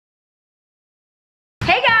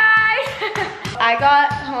I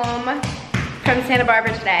got home from Santa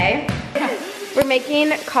Barbara today. We're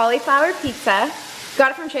making cauliflower pizza.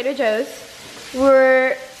 Got it from Trader Joe's.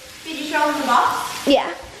 Did you show them the box?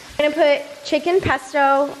 Yeah. We're gonna put chicken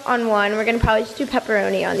pesto on one. We're gonna probably just do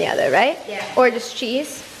pepperoni on the other, right? Yeah. Or just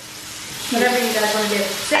cheese. Whatever you guys want to do.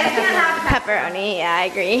 Sam can't have pepperoni. Yeah, I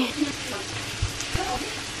agree.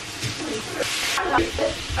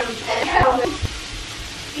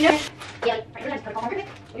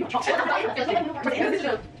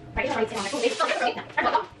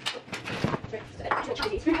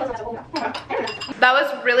 That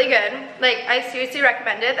was really good. Like, I seriously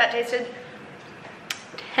recommend it. That tasted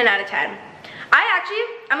 10 out of 10.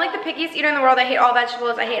 I'm like the pickiest eater in the world. I hate all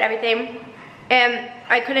vegetables. I hate everything. And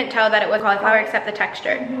I couldn't tell that it was cauliflower except the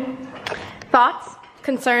texture. Thoughts?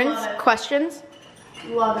 Concerns? Questions?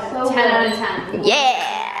 Love it. So 10 out of 10.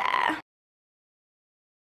 Yeah!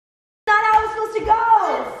 Not how it was supposed to go.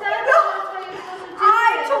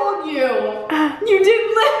 I told you. You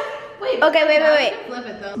didn't wait. Okay, wait. Flip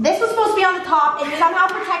it though. This was supposed to be on the top and somehow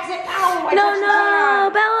protects it. Ow, No,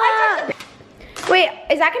 Bella. Wait,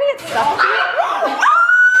 is that gonna get stuck?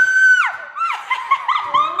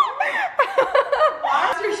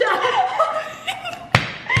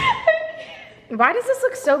 Why does this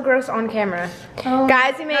look so gross on camera? Oh,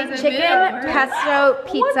 guys, we made chicken pesto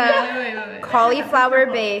pizza, cauliflower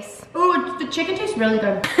base. Ooh, the chicken tastes really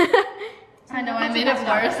good. I know, I made it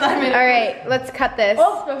worse. All right, let's cut this.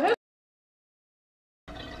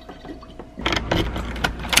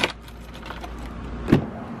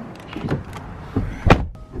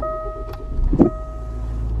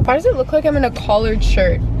 Why does it look like I'm in a collared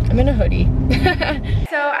shirt? I'm in a hoodie.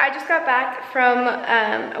 So I just got back from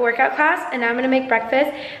a workout class and now I'm gonna make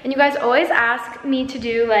breakfast. And you guys always ask me to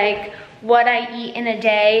do like what I eat in a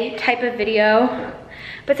day type of video.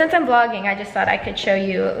 But since I'm vlogging, I just thought I could show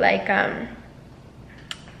you like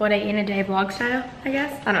what I eat in a day vlog style, I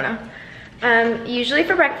guess. I don't know. Usually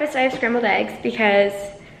for breakfast I have scrambled eggs because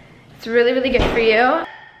it's really, really good for you.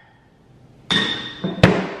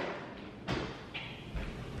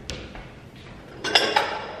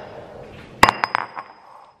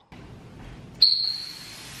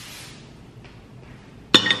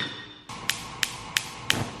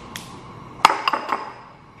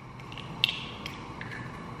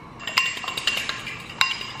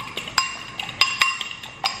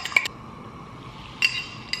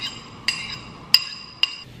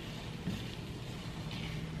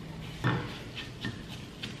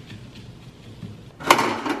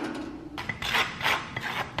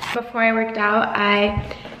 Before I worked out, I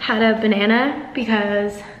had a banana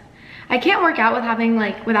because I can't work out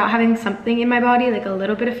without having something in my body, like a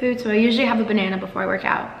little bit of food. So I usually have a banana before I work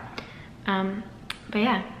out. But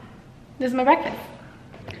yeah, this is my breakfast.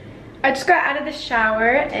 I just got out of the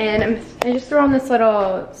shower and I just threw on this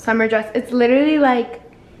little summer dress. It's literally like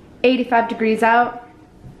 85 degrees out,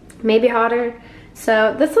 maybe hotter.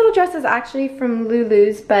 So this little dress is actually from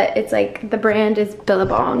Lulu's, but it's like, the brand is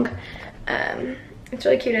Billabong. It's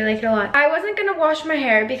really cute, I like it a lot. I wasn't gonna wash my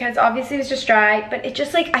hair because obviously it was just dry, but it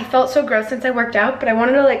just like, I felt so gross since I worked out, but I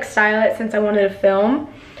wanted to like style it since I wanted to film.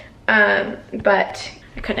 But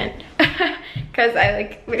I couldn't because I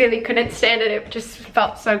like really couldn't stand it. It just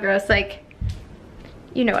felt so gross, like,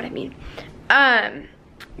 you know what I mean.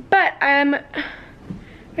 But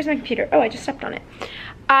where's my computer? Oh, I just stepped on it.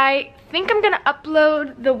 I think I'm gonna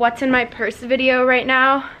upload the what's in my purse video right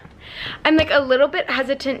now. I'm like a little bit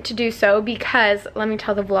hesitant to do so because, let me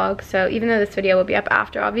tell the vlog, so even though this video will be up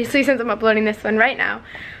after, obviously, since I'm uploading this one right now,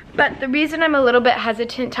 but the reason I'm a little bit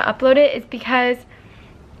hesitant to upload it is because,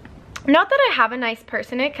 not that I have a nice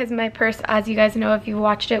purse in it, because my purse, as you guys know if you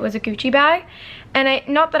watched it, was a Gucci bag, and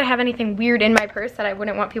not that I have anything weird in my purse that I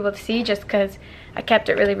wouldn't want people to see, just because I kept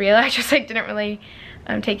it really real. I just like didn't really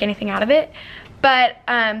take anything out of it. But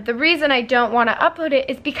the reason I don't want to upload it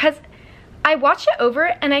is because I watched it over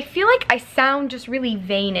and I feel like I sound just really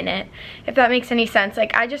vain in it, if that makes any sense.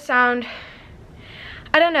 Like, I just sound,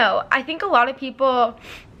 I don't know. I think a lot of people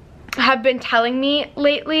have been telling me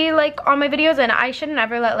lately, like, on my videos, and I shouldn't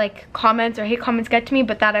ever let, like, comments or hate comments get to me,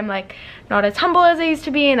 but that I'm, like, not as humble as I used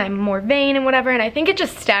to be and I'm more vain and whatever. And I think it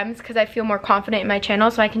just stems because I feel more confident in my channel,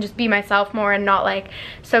 so I can just be myself more and not, like,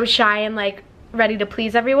 so shy and, like, ready to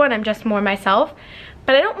please everyone. I'm just more myself.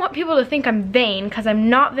 But I don't want people to think I'm vain, because I'm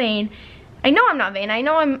not vain. I know I'm not vain. I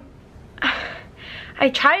know I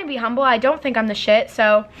try to be humble. I don't think I'm the shit.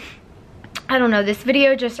 So, I don't know. This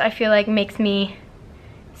video just, I feel like, makes me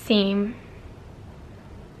seem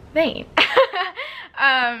vain.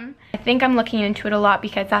 I think I'm looking into it a lot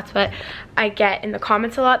because that's what I get in the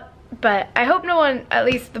comments a lot. But I hope no one, at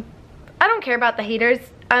least I don't care about the haters.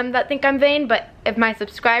 that think I'm vain, but if my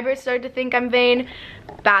subscribers start to think I'm vain,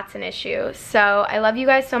 that's an issue. So I love you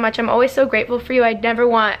guys so much. I'm always so grateful for you. I never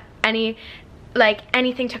want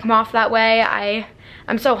anything to come off that way.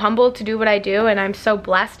 I'm so humbled to do what I do, and I'm so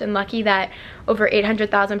blessed and lucky that over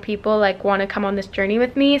 800,000 people like want to come on this journey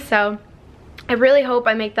with me. So I really hope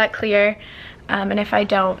I make that clear, and if I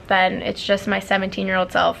don't, then it's just my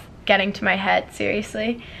 17-year-old self getting to my head,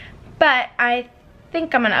 seriously. But I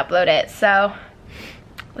think I'm gonna upload it, so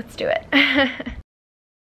let's do it.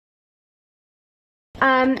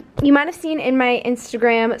 You might have seen in my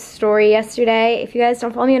Instagram story yesterday, if you guys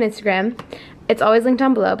don't follow me on Instagram, it's always linked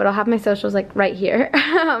down below, but I'll have my socials like right here.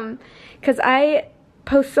 Because I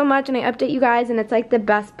post so much and I update you guys, and it's like the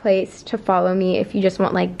best place to follow me if you just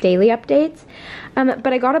want like daily updates.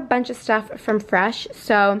 But I got a bunch of stuff from Fresh,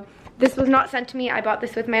 so this was not sent to me. I bought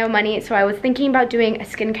this with my own money, so I was thinking about doing a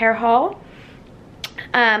skincare haul.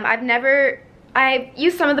 I've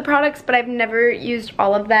used some of the products, but I've never used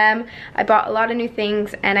all of them. I bought a lot of new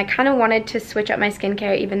things, and I kind of wanted to switch up my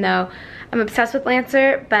skincare, even though I'm obsessed with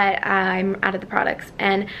Lancer, but I'm out of the products.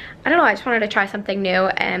 And I don't know, I just wanted to try something new,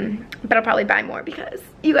 but I'll probably buy more because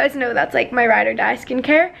you guys know that's like my ride or die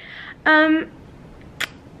skincare.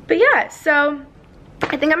 But yeah, so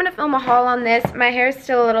I think I'm gonna film a haul on this. My hair is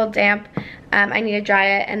still a little damp. I need to dry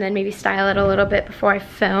it and then maybe style it a little bit before I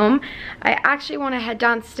film. I actually want to head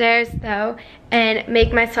downstairs though and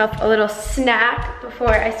make myself a little snack before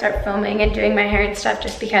I start filming and doing my hair and stuff,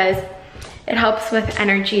 just because it helps with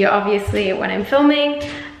energy, obviously, when I'm filming.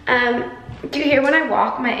 Do you hear when I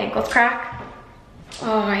walk, my ankles crack?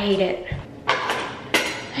 Oh, I hate it.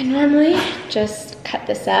 I normally just cut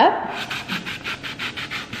this up.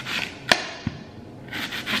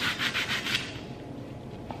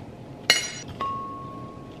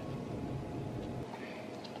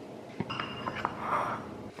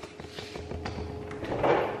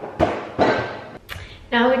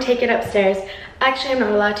 Now we take it upstairs. Actually, I'm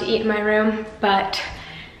not allowed to eat in my room, but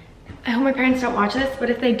I hope my parents don't watch this, but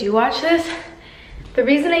if they do watch this, the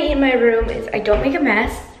reason I eat in my room is I don't make a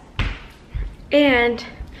mess, and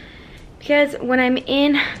because when I'm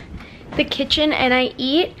in the kitchen and I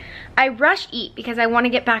eat, I rush eat because I want to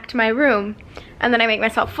get back to my room, and then I make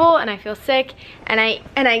myself full and I feel sick, and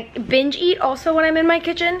I binge eat also when I'm in my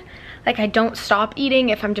kitchen. Like, I don't stop eating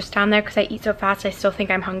if I'm just down there because I eat so fast I still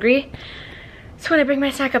think I'm hungry. So when I bring my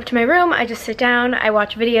snack up to my room, I just sit down, I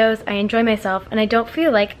watch videos, I enjoy myself, and I don't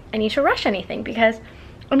feel like I need to rush anything because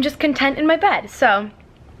I'm just content in my bed. So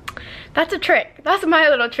that's a trick. That's my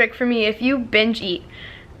little trick for me if you binge eat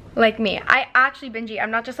like me. I actually binge eat. I'm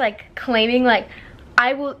not just like claiming, like,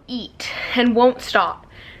 I will eat and won't stop.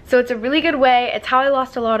 So it's a really good way. It's how I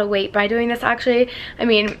lost a lot of weight by doing this, actually. I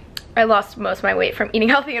mean, I lost most of my weight from eating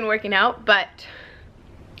healthy and working out, but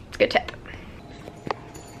it's a good tip.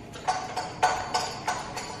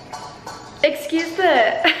 Excuse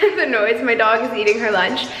the noise, my dog is eating her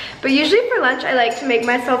lunch. But usually for lunch, I like to make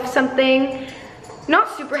myself something not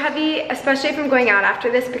super heavy, especially if I'm going out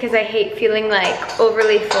after this, because I hate feeling like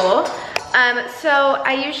overly full. So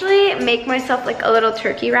I usually make myself like a little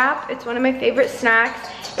turkey wrap. It's one of my favorite snacks.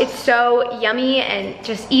 It's so yummy and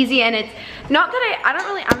just easy, and it's not that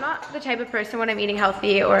I'm not the type of person when I'm eating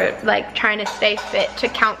healthy or like trying to stay fit to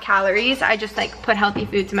count calories. I just like put healthy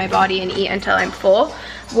foods in my body and eat until I'm full,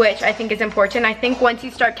 which I think is important. I think once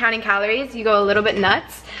you start counting calories, you go a little bit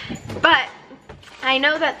nuts, but I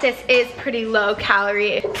know that this is pretty low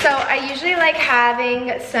calorie. So I usually like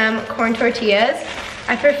having some corn tortillas.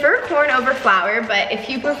 I prefer corn over flour, but if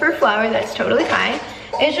you prefer flour, that's totally fine.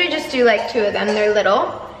 I usually just do like 2 of them, they're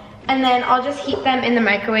little. And then I'll just heat them in the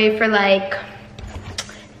microwave for like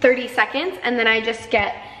 30 seconds. And then I just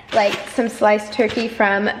get like some sliced turkey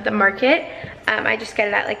from the market. I just get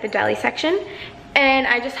it at like the deli section. And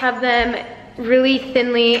I just have them really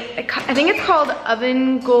thinly, I think it's called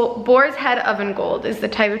oven gold, boar's head oven gold is the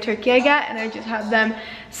type of turkey I get. And I just have them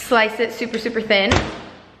slice it super, super thin.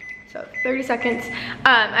 So 30 seconds.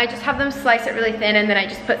 I just have them slice it really thin, and then I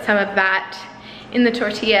just put some of that in the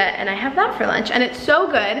tortilla, and I have that for lunch, and it's so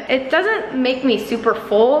good. It doesn't make me super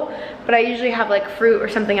full, but I usually have like fruit or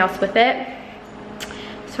something else with it.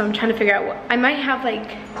 So I'm trying to figure out what, I might have like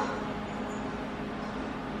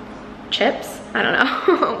chips, I don't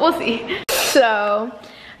know. We'll see. So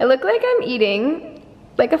I look like I'm eating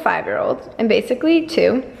like a 5-year-old, and basically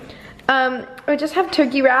 2. I just have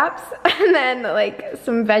turkey wraps and then like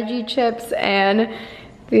some veggie chips and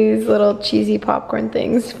these little cheesy popcorn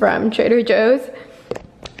things from Trader Joe's.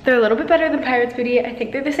 They're a little bit better than Pirate's Booty. I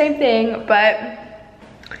think they're the same thing, but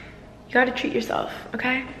you gotta treat yourself,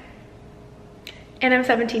 okay? And I'm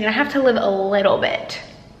 17 and I have to live a little bit.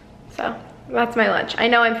 So that's my lunch. I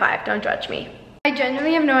know I'm 5, don't judge me. I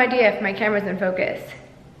genuinely have no idea if my camera's in focus.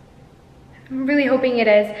 I'm really hoping it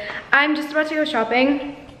is. I'm just about to go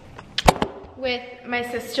shopping with my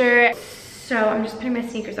sister, so I'm just putting my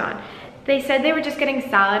sneakers on. They said they were just getting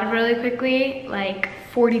salad really quickly, like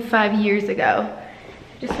 45 years ago.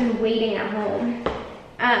 Just been waiting at home.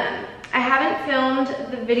 I haven't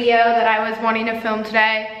filmed the video that I was wanting to film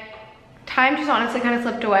today. Time just honestly kind of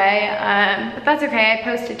slipped away, but that's okay. I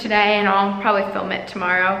posted today and I'll probably film it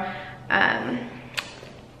tomorrow.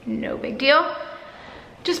 No big deal.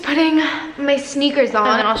 Just putting my sneakers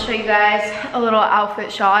on and I'll show you guys a little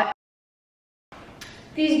outfit shot.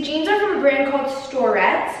 These jeans are from a brand called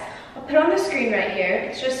Storettes. I'll put it on the screen right here.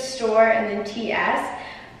 It's just Store and then TS.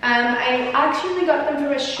 I actually got them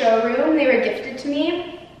from a showroom. They were gifted to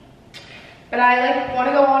me. But I like want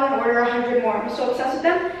to go on and order 100 more. I'm so obsessed with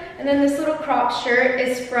them. And then this little crop shirt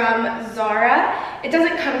is from Zara. It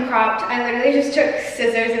doesn't come cropped. I literally just took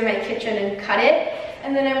scissors in my kitchen and cut it.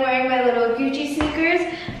 And then I'm wearing my little Gucci sneakers.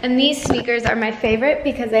 And these sneakers are my favorite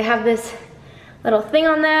because they have this little thing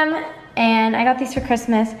on them. And I got these for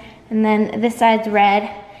Christmas. And then this side's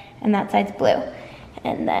red and that side's blue.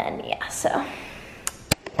 And then, yeah, so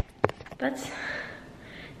it's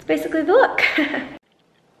basically the look.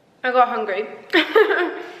 I got hungry.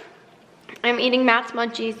 I'm eating Matt's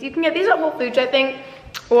Munchies. You can get these at Whole Foods, I think,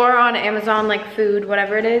 or on Amazon, like food,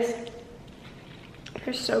 whatever it is.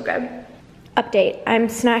 They're so good. Update, I'm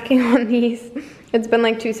snacking on these. It's been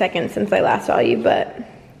like 2 seconds since I last saw you, but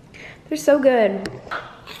they're so good.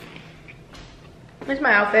 Here's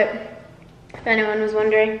my outfit, if anyone was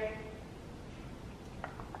wondering.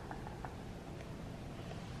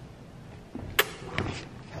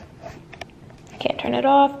 Can't turn it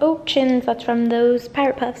off. Oh, chins, that's from those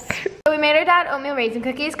Pirate Puffs. So we made our dad oatmeal raisin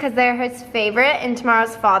cookies because they're his favorite, and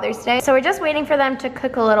tomorrow's Father's Day. So we're just waiting for them to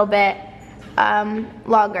cook a little bit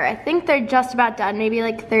longer. I think they're just about done, maybe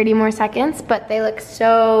like 30 more seconds, but they look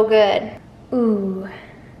so good. Ooh,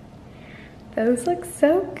 those look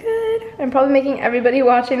so good. I'm probably making everybody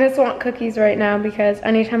watching this want cookies right now because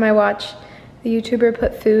anytime I watch the YouTuber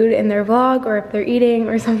put food in their vlog or if they're eating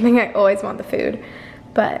or something, I always want the food.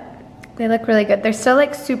 But they look really good. They're still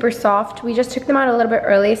like super soft. We just took them out a little bit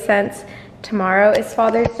early since tomorrow is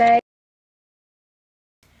Father's Day.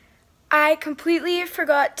 I completely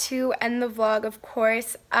forgot to end the vlog, of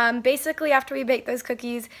course. Basically, after we baked those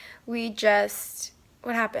cookies, we just,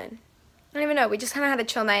 what happened? I don't even know. We just kind of had a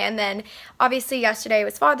chill night. And then obviously yesterday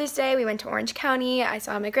was Father's Day. We went to Orange County. I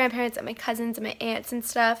saw my grandparents and my cousins and my aunts and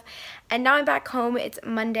stuff. And now I'm back home. It's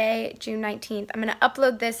Monday, June 19th. I'm going to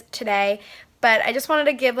upload this today. But I just wanted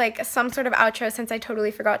to give like some sort of outro since I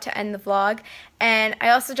totally forgot to end the vlog. And I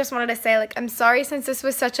also just wanted to say, like, I'm sorry since this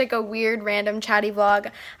was such like a weird, random, chatty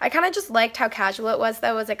vlog. I kind of just liked how casual it was.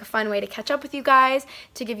 That was like a fun way to catch up with you guys,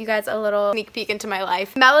 to give you guys a little sneak peek into my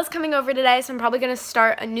life. Mella's coming over today, so I'm probably going to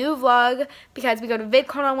start a new vlog because we go to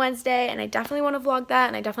VidCon on Wednesday, and I definitely want to vlog that,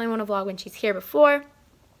 and I definitely want to vlog when she's here before.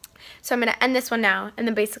 So I'm going to end this one now and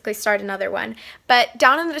then basically start another one. But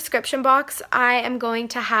down in the description box, I am going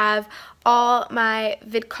to have all my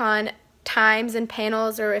VidCon times and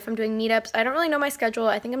panels, or if I'm doing meetups. I don't really know my schedule.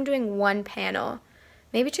 I think I'm doing 1 panel.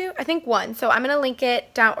 Maybe 2? I think 1. So I'm going to link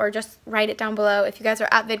it down, or just write it down below. If you guys are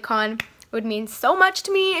at VidCon, it would mean so much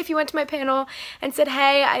to me if you went to my panel and said,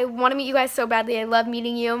 hey, I want to meet you guys so badly. I love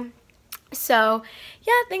meeting you. So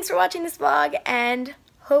yeah, thanks for watching this vlog, and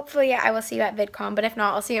hopefully I will see you at VidCon, but if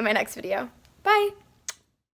not, I'll see you in my next video. Bye!